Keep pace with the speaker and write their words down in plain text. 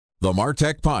The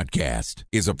MarTech Podcast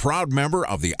is a proud member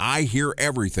of the I Hear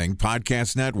Everything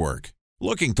Podcast Network.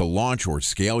 Looking to launch or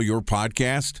scale your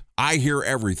podcast? I Hear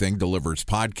Everything delivers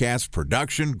podcast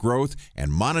production, growth,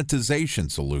 and monetization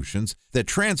solutions that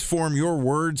transform your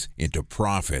words into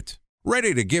profit.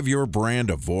 Ready to give your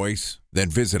brand a voice? Then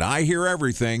visit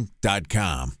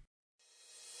iheareverything.com.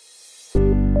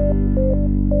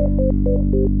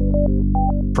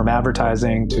 From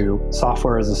advertising to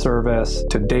software as a service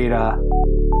to data.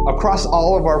 Across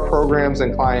all of our programs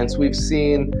and clients, we've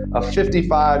seen a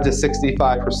 55 to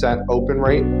 65% open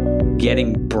rate.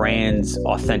 Getting brands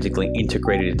authentically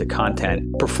integrated into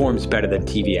content performs better than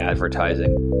TV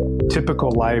advertising.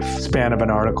 Typical lifespan of an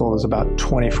article is about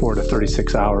 24 to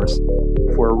 36 hours.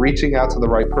 If we're reaching out to the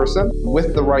right person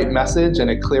with the right message and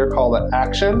a clear call to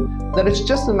action, then it's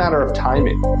just a matter of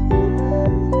timing.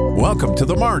 Welcome to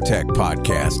the MarTech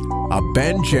Podcast, a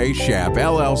Ben J. Schaap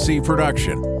LLC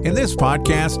production. In this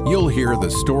podcast, you'll hear the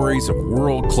stories of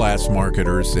world-class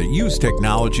marketers that use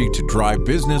technology to drive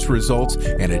business results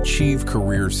and achieve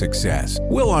career success.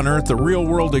 We'll unearth the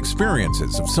real-world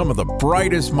experiences of some of the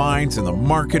brightest minds in the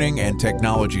marketing and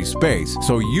technology space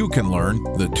so you can learn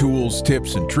the tools,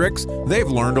 tips, and tricks they've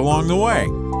learned along the way.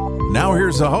 Now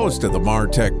here's the host of the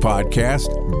MarTech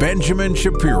Podcast, Benjamin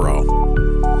Shapiro.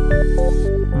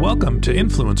 Welcome to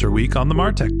Influencer Week on the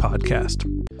MarTech Podcast.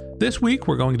 This week,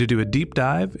 we're going to do a deep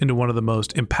dive into one of the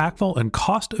most impactful and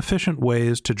cost-efficient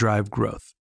ways to drive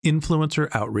growth, influencer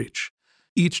outreach.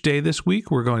 Each day this week,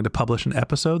 we're going to publish an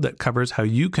episode that covers how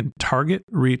you can target,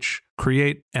 reach,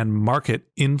 create, and market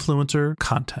influencer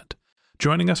content.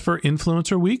 Joining us for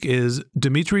Influencer Week is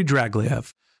Dmitry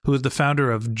Dragilev, who is the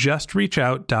founder of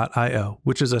JustReachOut.io,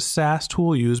 which is a SaaS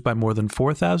tool used by more than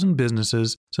 4,000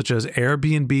 businesses such as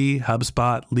Airbnb,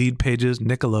 HubSpot, Leadpages,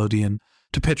 Nickelodeon,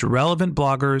 to pitch relevant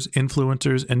bloggers,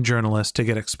 influencers, and journalists to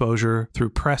get exposure through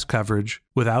press coverage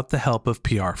without the help of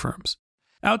PR firms.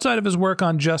 Outside of his work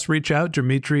on Just Reach Out,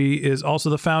 Dmitry is also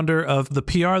the founder of the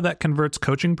PR That Converts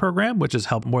coaching program, which has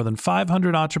helped more than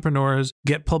 500 entrepreneurs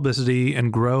get publicity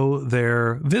and grow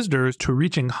their visitors to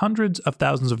reaching hundreds of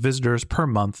thousands of visitors per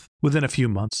month within a few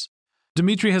months.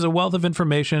 Dmitry has a wealth of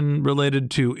information related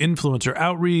to influencer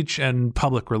outreach and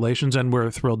public relations, and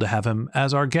we're thrilled to have him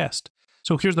as our guest.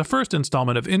 So here's the first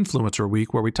installment of Influencer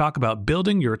Week, where we talk about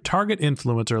building your target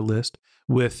influencer list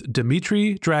with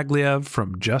Dmitry Dragilev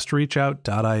from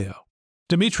JustReachOut.io.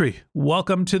 Dmitry,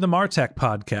 welcome to the MarTech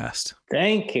Podcast.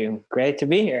 Thank you. Great to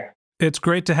be here. It's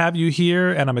great to have you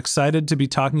here, and I'm excited to be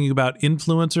talking about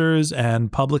influencers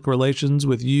and public relations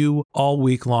with you all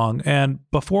week long. And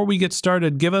before we get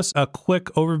started, give us a quick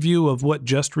overview of what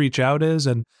Just Reach Out is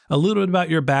and a little bit about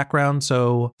your background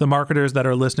so the marketers that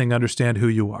are listening understand who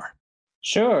you are.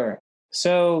 Sure.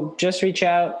 So Just Reach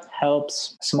Out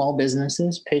helps small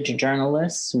businesses pitch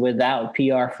journalists without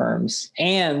PR firms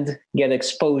and get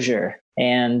exposure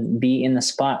and be in the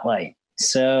spotlight.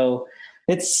 So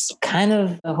it's kind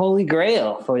of a holy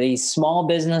grail for these small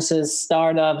businesses,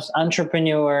 startups,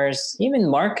 entrepreneurs, even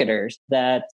marketers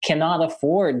that cannot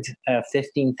afford a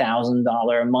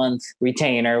 $15,000 a month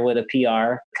retainer with a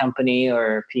PR company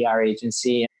or PR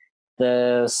agency.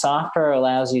 The software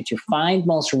allows you to find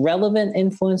most relevant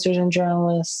influencers and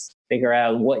journalists, figure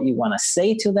out what you want to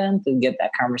say to them to get that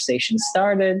conversation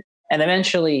started, and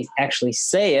eventually actually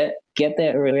say it, get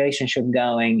the relationship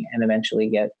going, and eventually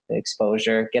get the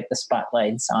exposure, get the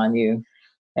spotlights on you.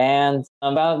 And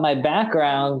about my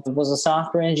background, I was a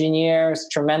software engineer, was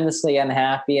tremendously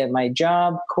unhappy at my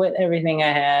job, quit everything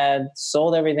I had,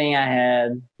 sold everything I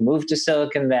had, moved to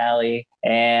Silicon Valley,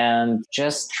 and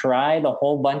just tried a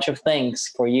whole bunch of things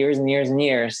for years and years and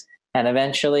years. And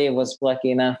eventually was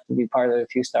lucky enough to be part of a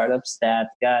few startups that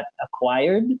got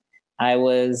acquired. I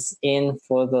was in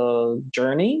for the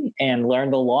journey and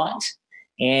learned a lot.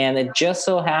 And it just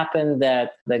so happened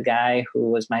that the guy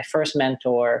who was my first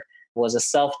mentor was a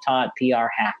self-taught PR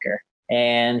hacker.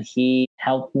 And he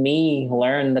helped me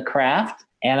learn the craft.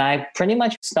 And I pretty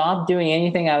much stopped doing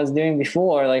anything I was doing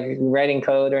before, like writing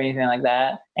code or anything like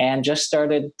that, and just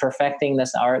started perfecting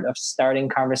this art of starting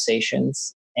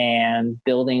conversations and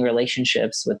building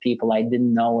relationships with people I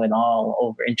didn't know at all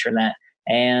over internet.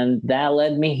 And that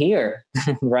led me here,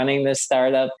 running this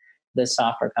startup. This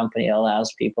software company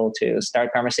allows people to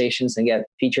start conversations and get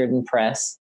featured in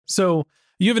press. So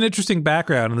you have an interesting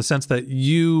background in the sense that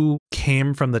you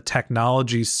came from the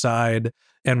technology side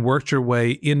and worked your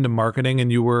way into marketing,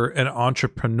 and you were an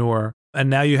entrepreneur. And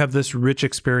now you have this rich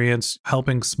experience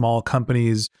helping small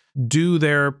companies do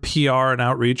their PR and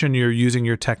outreach, and you're using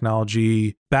your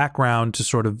technology background to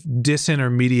sort of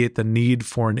disintermediate the need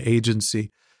for an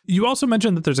agency. You also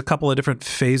mentioned that there's a couple of different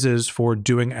phases for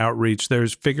doing outreach.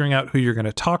 There's figuring out who you're going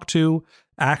to talk to,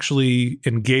 actually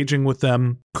engaging with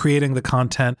them, creating the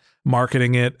content,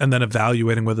 marketing it, and then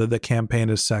evaluating whether the campaign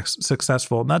is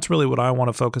successful. And that's really what I want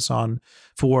to focus on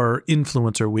for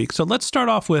Influencer Week. So let's start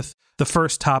off with the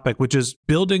first topic, which is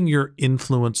building your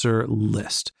influencer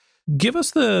list. Give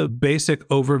us the basic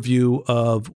overview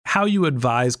of how you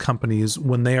advise companies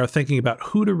when they are thinking about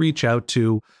who to reach out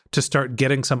to start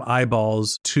getting some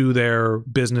eyeballs to their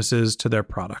businesses, to their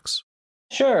products.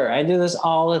 Sure. I do this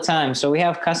all the time. So we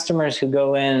have customers who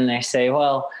go in and they say,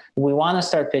 well, we want to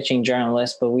start pitching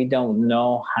journalists, but we don't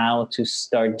know how to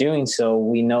start doing so.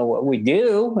 We know what we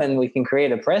do and we can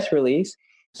create a press release.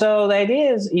 So the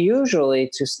idea is usually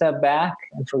to step back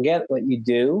and forget what you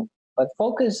do, but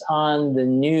focus on the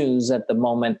news at the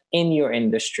moment in your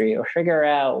industry, or figure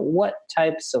out what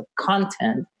types of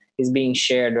content is being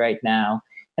shared right now.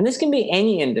 And this can be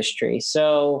any industry.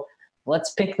 So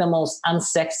let's pick the most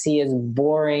unsexiest,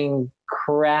 boring,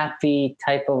 crappy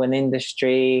type of an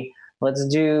industry. Let's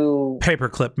do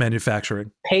paperclip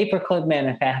manufacturing. Paperclip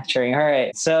manufacturing. All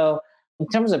right. So in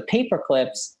terms of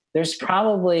paperclips, there's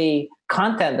probably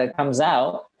content that comes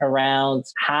out around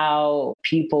how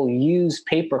people use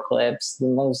paperclips, the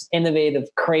most innovative,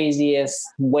 craziest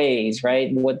ways,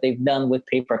 right? What they've done with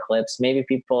paperclips. Maybe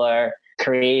people are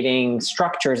creating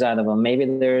structures out of them. Maybe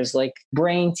there's like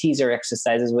brain teaser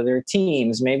exercises with their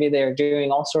teams. Maybe they're doing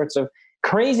all sorts of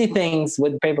crazy things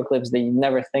with paperclips that you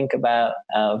never think about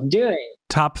doing.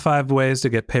 Top 5 ways to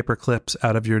get paperclips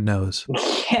out of your nose.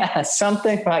 Yeah,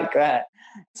 something like that.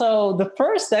 So the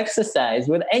first exercise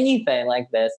with anything like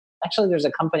this, actually there's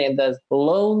a company that does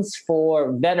loans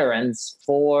for veterans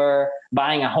for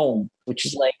buying a home, which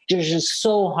is like, it's just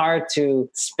so hard to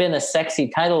spin a sexy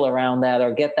title around that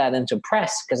or get that into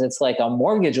press, because it's like a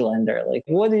mortgage lender. Like,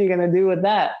 what are you going to do with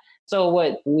that? So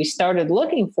what we started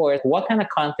looking for is what kind of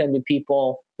content do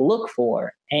people look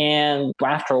for? And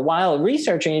after a while of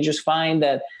researching, you just find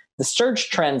that the search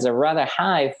trends are rather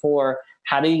high for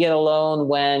how do you get a loan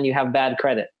when you have bad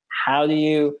credit? How do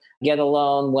you get a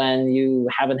loan when you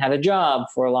haven't had a job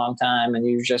for a long time and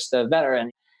you're just a veteran?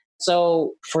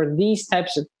 So for these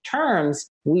types of terms,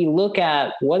 we look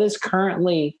at what is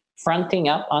currently fronting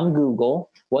up on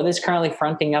Google, what is currently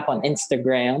fronting up on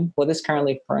Instagram, what is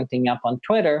currently fronting up on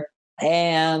Twitter,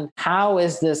 and how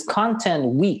is this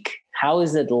content weak? How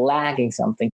is it lagging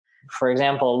something? For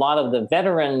example, a lot of the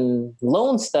veteran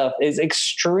loan stuff is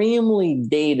extremely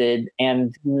dated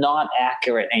and not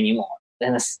accurate anymore,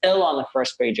 and it's still on the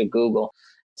first page of Google.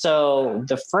 So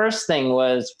the first thing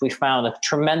was we found a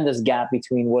tremendous gap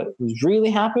between what was really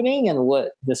happening and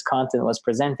what this content was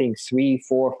presenting 3,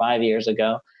 4, 5 years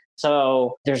ago.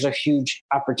 So there's a huge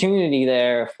opportunity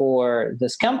there for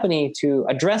this company to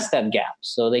address that gap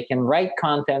so they can write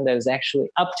content that is actually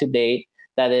up to date,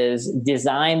 that is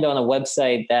designed on a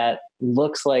website that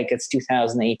looks like it's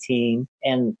 2018,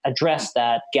 and address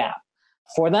that gap.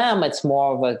 For them, it's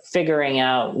more of a figuring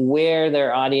out where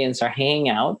their audience are hanging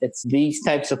out. It's these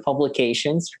types of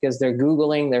publications because they're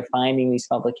Googling, they're finding these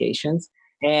publications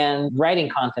and writing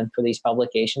content for these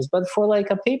publications. But for like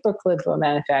a paperclip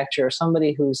manufacturer,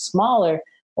 somebody who's smaller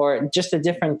or just a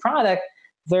different product,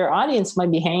 their audience might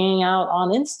be hanging out on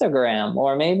Instagram,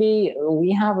 or maybe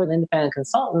we have an independent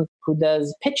consultant who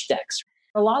does pitch decks.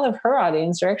 A lot of her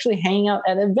audience are actually hanging out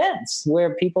at events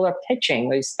where people are pitching.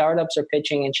 These startups are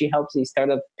pitching, and she helps these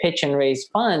startups pitch and raise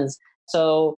funds.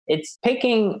 So it's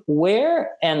picking where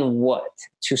and what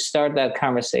to start that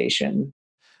conversation.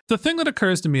 The thing that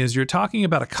occurs to me is you're talking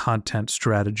about a content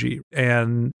strategy.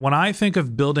 And when I think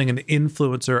of building an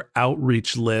influencer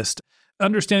outreach list,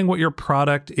 understanding what your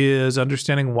product is,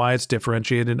 understanding why it's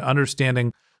differentiated,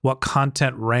 understanding what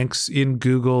content ranks in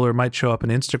Google or might show up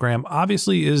in Instagram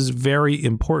obviously is very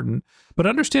important. But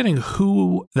understanding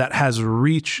who that has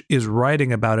reach is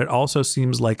writing about it also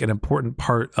seems like an important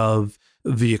part of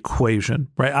the equation,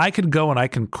 right? I could go and I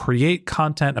can create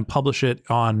content and publish it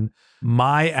on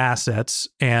my assets,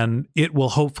 and it will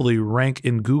hopefully rank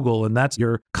in Google. And that's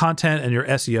your content and your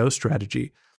SEO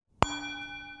strategy.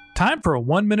 Time for a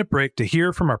 1-minute break to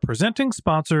hear from our presenting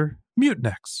sponsor,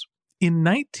 Mutinex. In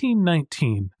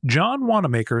 1919, John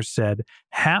Wanamaker said,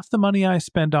 "Half the money I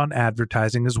spend on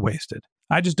advertising is wasted.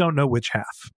 I just don't know which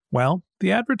half." Well,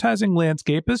 the advertising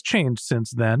landscape has changed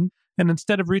since then, and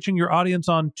instead of reaching your audience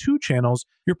on 2 channels,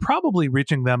 you're probably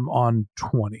reaching them on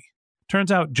 20.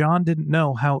 Turns out John didn't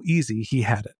know how easy he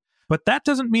had it. But that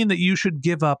doesn't mean that you should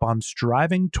give up on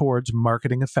striving towards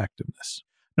marketing effectiveness.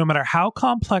 No matter how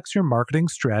complex your marketing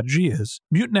strategy is,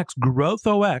 Mutinex Growth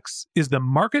OX is the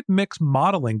market mix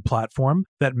modeling platform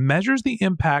that measures the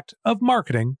impact of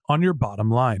marketing on your bottom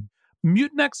line.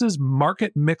 Mutinex's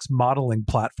market mix modeling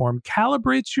platform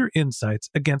calibrates your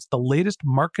insights against the latest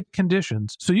market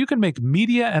conditions so you can make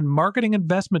media and marketing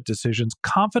investment decisions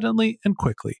confidently and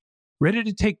quickly. Ready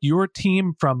to take your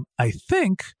team from I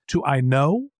think to I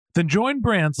know? Then join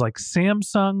brands like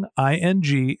Samsung,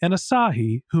 ING, and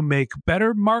Asahi who make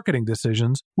better marketing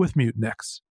decisions with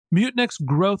Mutinex. Mutinex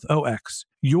Growth OX.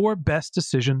 Your best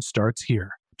decision starts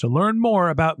here. To learn more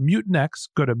about Mutinex,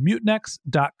 go to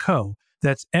mutinex.co.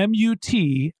 That's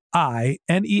MUTINEX.co.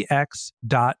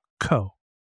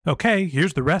 Okay,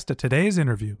 here's the rest of today's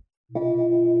interview.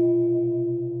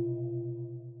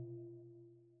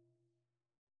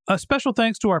 A special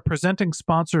thanks to our presenting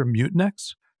sponsor,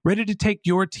 Mutinex. Ready to take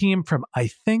your team from I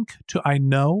think to I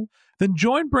know? Then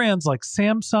join brands like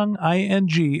Samsung,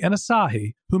 ING, and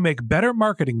Asahi who make better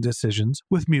marketing decisions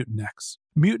with Mutinex.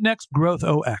 Mutinex Growth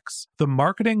OX, the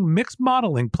marketing mix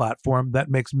modeling platform that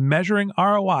makes measuring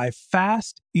ROI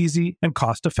fast, easy, and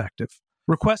cost-effective.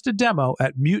 Request a demo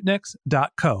at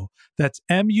mutinex.co. That's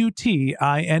MUTINEX.co.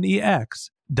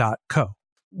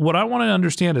 What I want to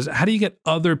understand is, how do you get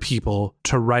other people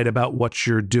to write about what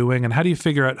you're doing, and how do you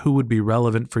figure out who would be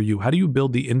relevant for you? How do you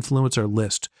build the influencer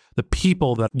list, the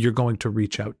people that you're going to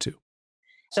reach out to?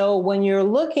 So when you're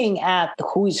looking at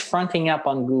who is fronting up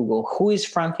on Google, who is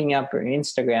fronting up on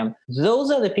Instagram,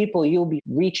 those are the people you'll be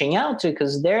reaching out to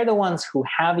because they're the ones who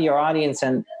have your audience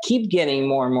and keep getting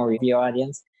more and more of your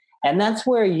audience. And that's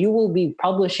where you will be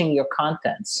publishing your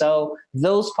content. So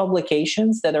those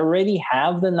publications that already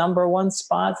have the number one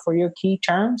spot for your key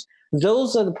terms,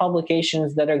 those are the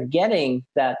publications that are getting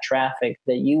that traffic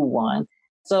that you want.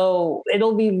 So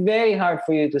it'll be very hard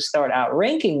for you to start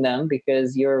outranking them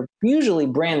because you're usually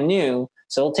brand new.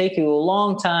 So it'll take you a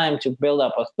long time to build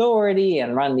up authority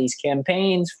and run these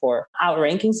campaigns for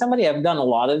outranking somebody. I've done a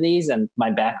lot of these and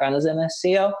my background is in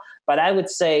SEO. But I would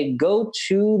say go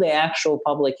to the actual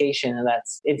publication, and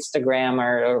that's Instagram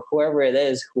or whoever it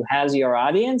is who has your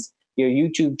audience, your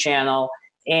YouTube channel,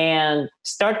 and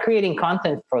start creating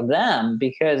content for them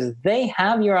because they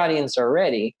have your audience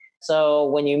already. So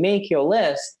when you make your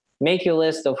list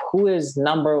of who is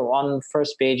number one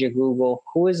first page of Google,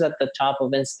 who is at the top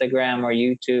of Instagram or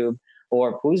YouTube,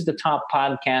 or who's the top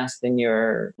podcast in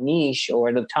your niche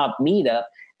or the top meetup.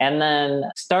 And then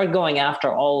start going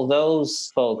after all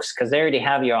those folks because they already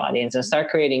have your audience and start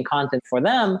creating content for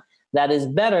them that is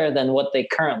better than what they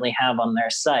currently have on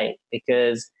their site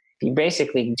because you're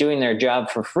basically doing their job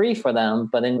for free for them.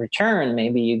 But in return,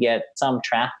 maybe you get some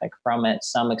traffic from it,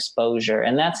 some exposure.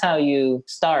 And that's how you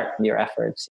start your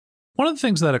efforts. One of the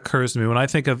things that occurs to me when I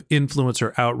think of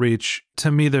influencer outreach,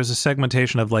 to me, there's a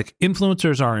segmentation of like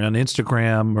influencers are on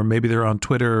Instagram or maybe they're on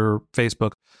Twitter or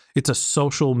Facebook. It's a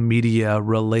social media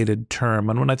related term.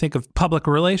 And when I think of public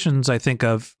relations, I think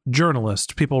of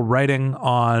journalists, people writing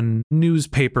on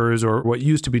newspapers or what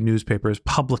used to be newspapers,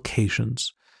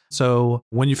 publications. So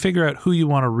when you figure out who you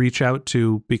want to reach out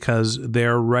to because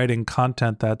they're writing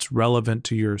content that's relevant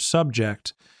to your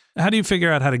subject, how do you figure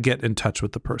out how to get in touch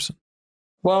with the person?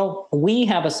 Well, we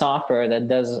have a software that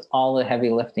does all the heavy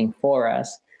lifting for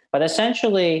us. But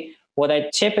essentially, what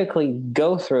I typically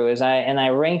go through is I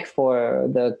rank for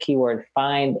the keyword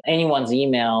find anyone's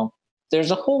email.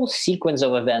 There's a whole sequence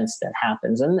of events that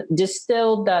happens. And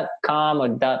distilled.com or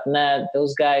 .net,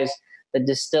 those guys, the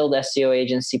Distilled SEO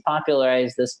agency,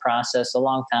 popularized this process a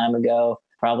long time ago,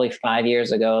 probably 5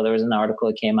 years ago. There was an article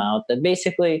that came out that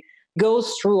basically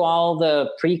goes through all the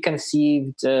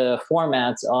preconceived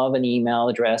formats of an email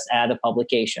address at a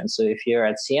publication. So if you're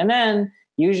at CNN,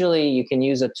 usually you can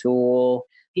use a tool,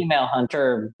 Email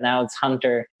Hunter, now it's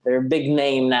Hunter. They're a big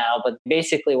name now, but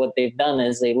basically what they've done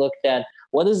is they looked at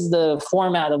what is the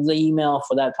format of the email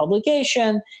for that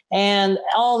publication, and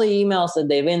all the emails that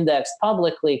they've indexed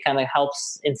publicly kind of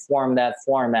helps inform that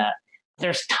format.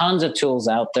 There's tons of tools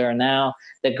out there now.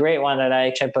 The great one that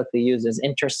I typically use is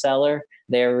Interstellar.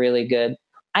 They're really good.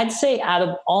 I'd say out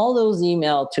of all those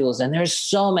email tools, and there's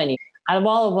so many, out of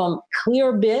all of them,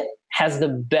 Clearbit has the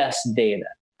best data.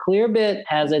 Clearbit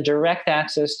has a direct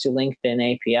access to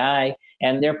LinkedIn API,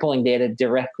 and they're pulling data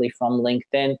directly from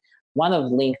LinkedIn. One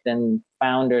of LinkedIn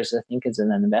founders, I think, is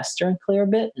an investor in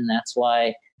Clearbit, and that's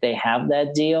why they have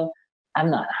that deal.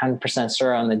 I'm not 100%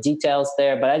 sure on the details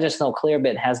there, but I just know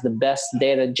Clearbit has the best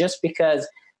data just because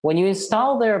when you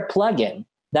install their plugin,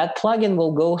 that plugin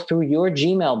will go through your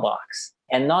Gmail box.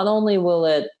 And not only will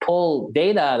it pull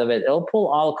data out of it, it'll pull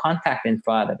all contact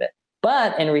info out of it.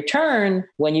 But in return,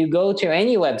 when you go to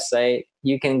any website,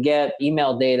 you can get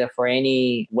email data for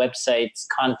any website's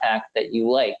contact that you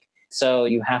like. So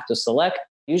you have to select.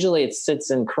 Usually it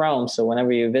sits in Chrome. So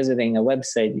whenever you're visiting a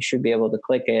website, you should be able to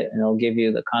click it and it'll give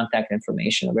you the contact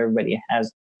information of everybody it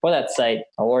has for that site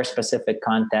or a specific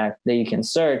contact that you can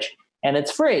search. And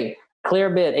it's free.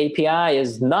 Clearbit API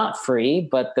is not free,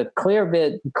 but the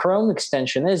Clearbit Chrome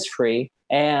extension is free.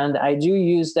 And I do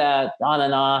use that on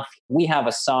and off. We have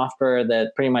a software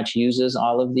that pretty much uses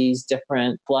all of these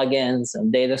different plugins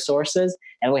and data sources.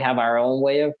 And we have our own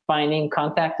way of finding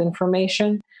contact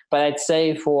information. But I'd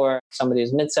say for somebody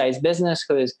who's mid-sized business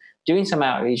who is doing some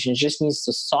outreach and just needs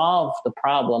to solve the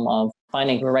problem of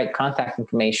finding the right contact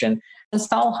information,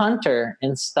 install Hunter,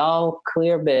 install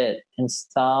Clearbit,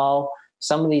 install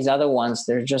some of these other ones.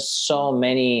 There's just so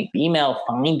many email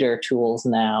finder tools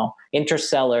now.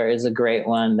 Interseller is a great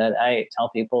one that I tell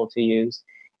people to use.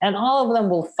 And all of them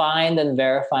will find and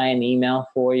verify an email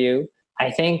for you. I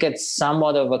think it's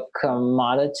somewhat of a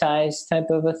commoditized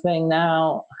type of a thing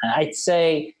now. I'd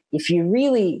say if you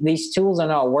really, these tools are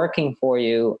not working for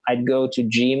you, I'd go to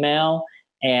Gmail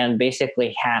and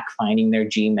basically hack finding their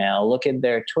Gmail. Look at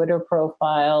their Twitter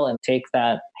profile and take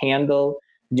that handle,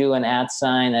 do an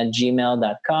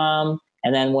 @gmail.com.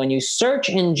 And then when you search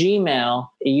in Gmail,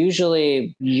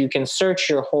 usually you can search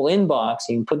your whole inbox.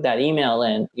 You can put that email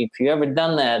in. If you've ever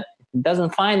done that, it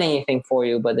doesn't find anything for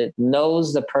you, but it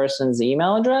knows the person's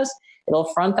email address.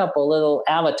 It'll front up a little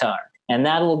avatar. And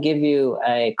that will give you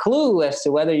a clue as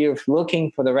to whether you're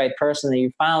looking for the right person, that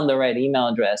you found the right email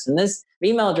address. And this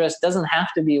email address doesn't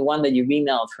have to be one that you've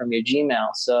emailed from your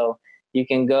Gmail. So you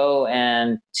can go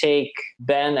and take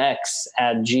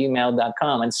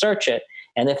benx@gmail.com and search it.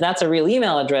 And if that's a real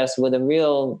email address with a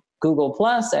real Google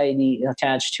Plus ID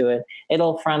attached to it,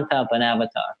 it'll front up an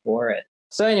avatar for it.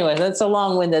 So anyway, that's a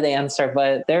long-winded answer,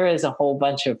 but there is a whole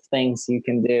bunch of things you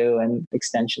can do and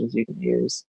extensions you can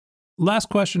use. Last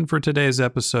question for today's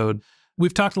episode.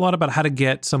 We've talked a lot about how to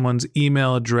get someone's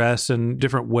email address and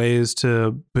different ways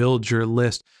to build your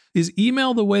list. Is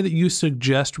email the way that you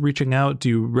suggest reaching out? Do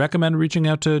you recommend reaching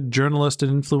out to journalists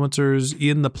and influencers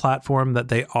in the platform that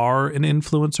they are an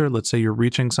influencer? Let's say you're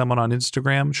reaching someone on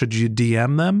Instagram. Should you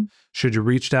DM them? Should you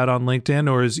reach out on LinkedIn?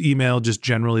 Or is email just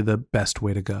generally the best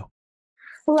way to go?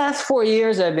 The last 4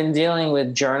 years, I've been dealing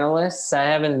with journalists. I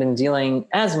haven't been dealing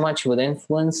as much with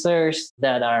influencers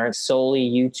that are solely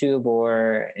YouTube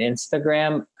or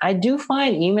Instagram. I do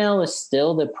find email is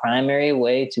still the primary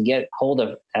way to get hold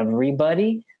of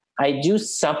everybody. I do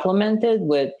supplement it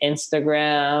with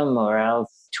Instagram or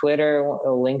else Twitter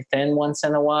or LinkedIn once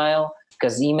in a while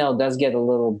because email does get a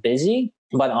little busy.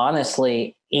 But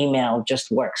honestly, email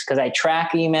just works because I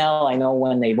track email. I know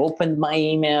when they've opened my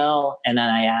email and then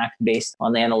I act based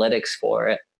on the analytics for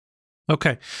it.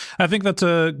 Okay. I think that's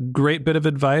a great bit of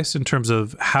advice in terms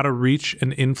of how to reach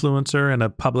an influencer and a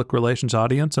public relations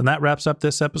audience. And that wraps up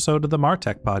this episode of the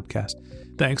MarTech podcast.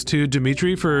 Thanks to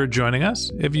Dmitry for joining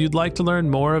us. If you'd like to learn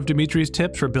more of Dmitry's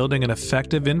tips for building an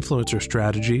effective influencer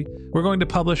strategy, we're going to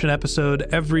publish an episode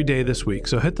every day this week.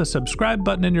 So hit the subscribe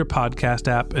button in your podcast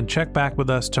app and check back with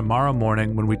us tomorrow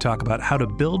morning when we talk about how to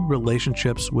build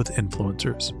relationships with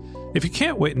influencers. If you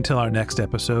can't wait until our next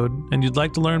episode and you'd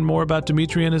like to learn more about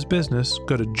Dmitry and his business,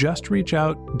 go to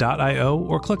JustReachOut.io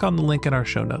or click on the link in our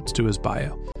show notes to his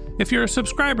bio. If you're a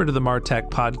subscriber to the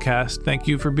MarTech podcast, thank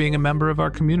you for being a member of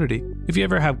our community. If you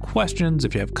ever have questions,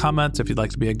 if you have comments, if you'd like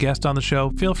to be a guest on the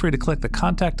show, feel free to click the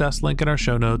Contact Us link in our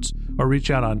show notes or reach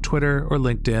out on Twitter or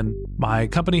LinkedIn. My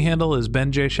company handle is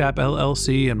Ben J. Shap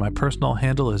LLC and my personal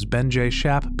handle is Ben J.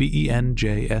 Shap,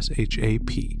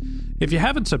 BenJShap. If you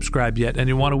haven't subscribed yet and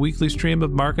you want a weekly stream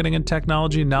of marketing and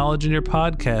technology knowledge in your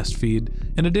podcast feed,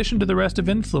 in addition to the rest of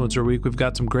Influencer Week, we've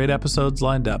got some great episodes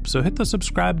lined up. So hit the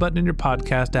subscribe button in your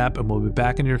podcast app and we'll be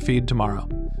back in your feed tomorrow.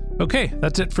 Okay,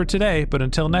 that's it for today, but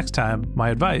until next time, my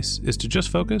advice is to just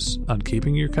focus on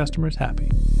keeping your customers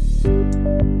happy.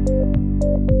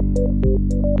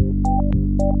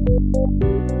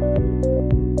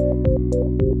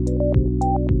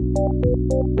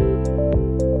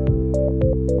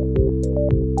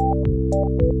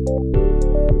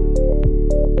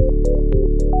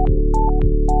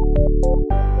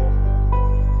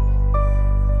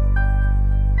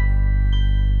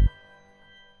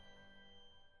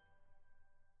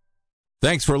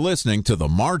 Thanks for listening to the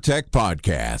MarTech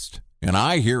Podcast, an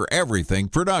I Hear Everything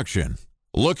production.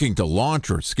 Looking to launch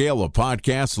or scale a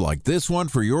podcast like this one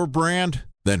for your brand?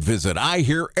 Then visit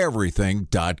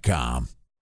iheareverything.com.